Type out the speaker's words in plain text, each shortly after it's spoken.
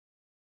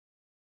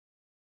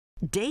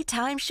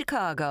Daytime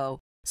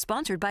Chicago,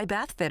 sponsored by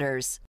Bath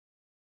Fitters.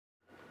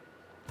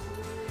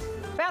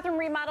 Bathroom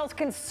remodels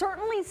can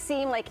certainly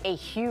seem like a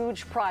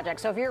huge project.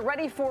 So if you're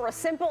ready for a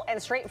simple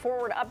and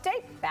straightforward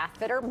update, Bath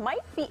Fitter might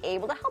be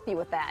able to help you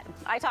with that.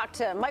 I talked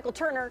to Michael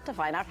Turner to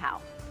find out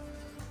how.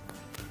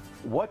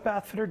 What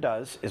Bath Fitter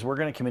does is we're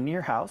going to come into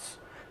your house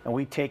and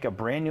we take a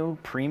brand new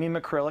premium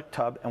acrylic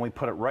tub and we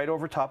put it right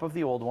over top of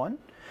the old one.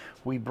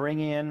 We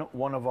bring in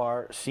one of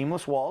our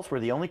seamless walls.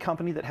 We're the only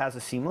company that has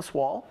a seamless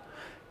wall.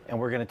 And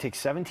we're going to take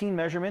 17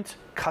 measurements,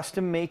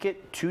 custom make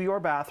it to your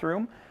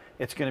bathroom.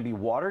 It's going to be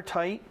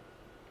watertight,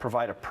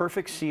 provide a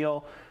perfect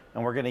seal,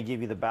 and we're going to give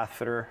you the bath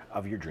fitter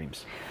of your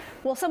dreams.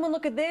 Well, someone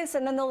look at this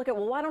and then they'll look at,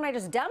 well, why don't I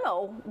just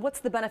demo? What's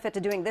the benefit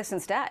to doing this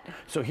instead?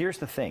 So here's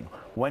the thing.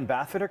 When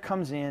Bath Fitter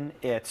comes in,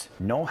 it's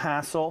no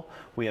hassle.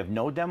 We have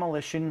no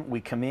demolition. We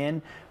come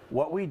in.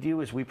 What we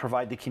do is we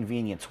provide the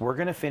convenience. We're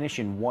going to finish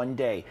in one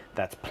day.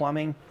 That's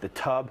plumbing, the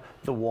tub,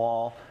 the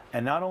wall.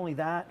 And not only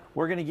that,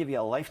 we're going to give you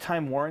a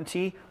lifetime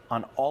warranty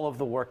on all of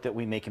the work that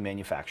we make and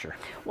manufacture.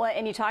 Well,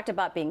 and you talked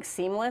about being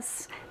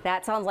seamless.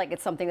 That sounds like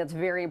it's something that's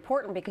very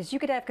important because you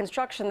could have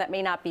construction that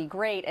may not be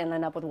great and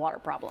end up with water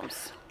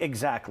problems.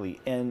 Exactly.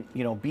 And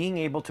you know, being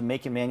able to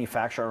make and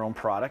manufacture our own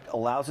product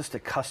allows us to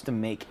custom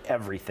make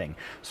everything.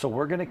 So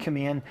we're going to come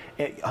in.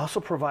 It also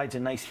provides a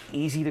nice,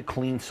 easy to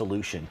clean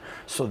solution.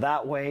 So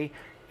that way,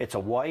 it's a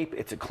wipe,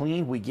 it's a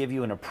clean. We give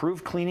you an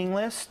approved cleaning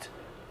list.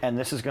 And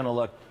this is going to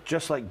look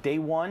just like day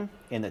one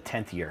in the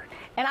 10th year.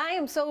 And I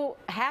am so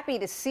happy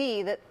to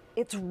see that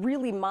it's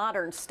really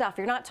modern stuff.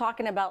 You're not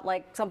talking about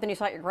like something you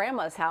saw at your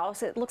grandma's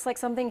house. It looks like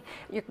something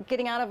you're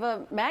getting out of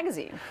a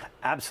magazine.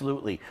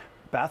 Absolutely.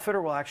 Bath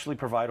Fitter will actually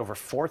provide over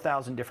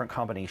 4,000 different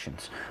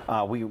combinations.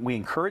 We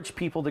encourage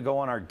people to go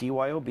on our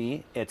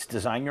DYOB. It's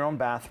Design Your Own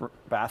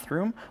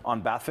Bathroom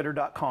on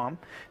bathfitter.com.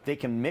 They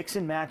can mix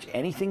and match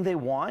anything they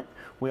want.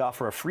 We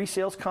offer a free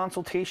sales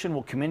consultation.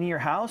 We'll come into your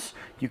house.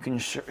 You can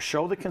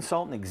show the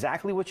consultant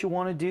exactly what you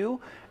want to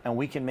do, and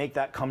we can make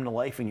that come to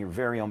life in your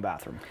very own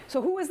bathroom.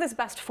 So who is this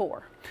best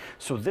for?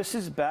 So this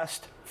is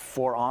best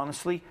for,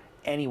 honestly,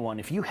 anyone.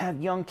 If you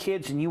have young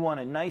kids and you want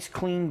a nice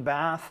clean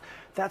bath,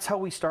 that's how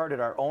we started.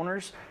 Our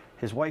owners,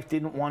 his wife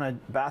didn't want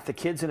to bath the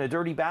kids in a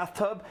dirty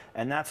bathtub,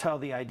 and that's how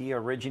the idea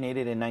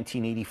originated in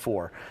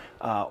 1984.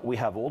 We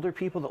have older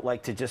people that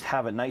like to just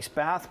have a nice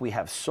bath. We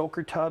have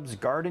soaker tubs,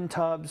 garden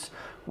tubs.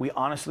 We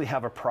honestly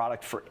have a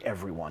product for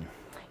everyone.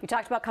 You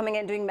talked about coming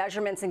in, doing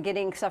measurements and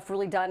getting stuff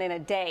really done in a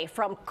day.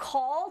 From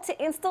call to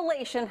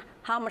installation,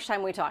 how much time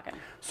are we talking?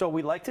 So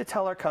we like to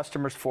tell our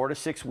customers 4 to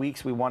 6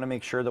 weeks. We want to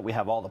make sure that we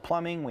have all the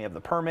plumbing, we have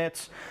the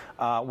permits.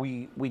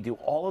 We do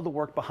all of the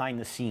work behind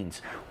the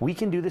scenes. We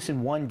can do this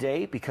in one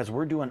day because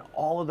we're doing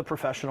all of the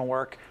professional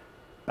work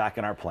back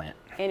in our plant.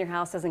 And your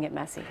house doesn't get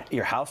messy.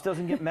 Your house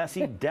doesn't get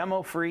messy,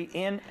 demo free,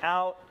 in,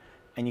 out,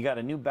 and you got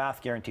a new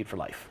bath guaranteed for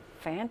life.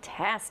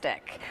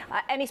 Fantastic.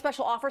 Any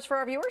special offers for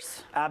our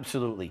viewers?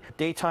 Absolutely.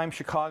 Daytime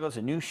Chicago is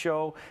a new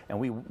show, and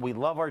we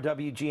love our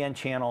WGN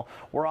channel.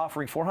 We're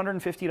offering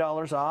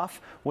 $450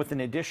 off with an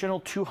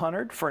additional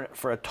 $200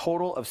 for a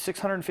total of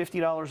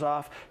 $650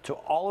 off to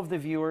all of the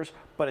viewers,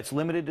 but it's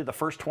limited to the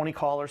first 20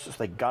 callers, so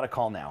they got to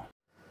call now.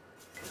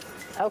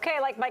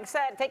 Okay, like Mike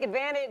said, take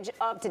advantage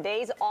of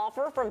today's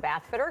offer from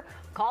Bath Fitter.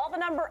 Call the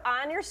number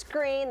on your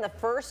screen. The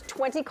first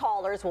 20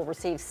 callers will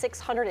receive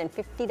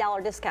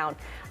 $650 discount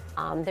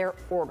on their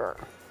order.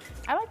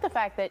 I like the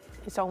fact that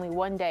it's only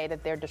one day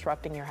that they're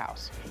disrupting your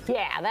house.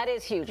 Yeah, that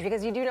is huge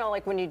because you do know,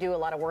 like when you do a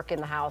lot of work in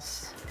the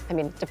house, I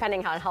mean,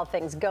 depending on how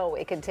things go,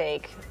 it could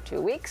take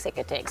 2 weeks, it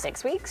could take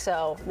 6 weeks.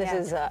 So this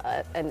is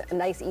a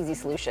nice, easy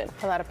solution.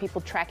 A lot of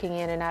people tracking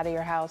in and out of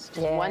your house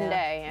just one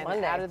day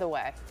and out of the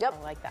way. Yep.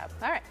 I like that.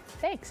 All right,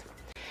 thanks.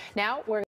 Now we're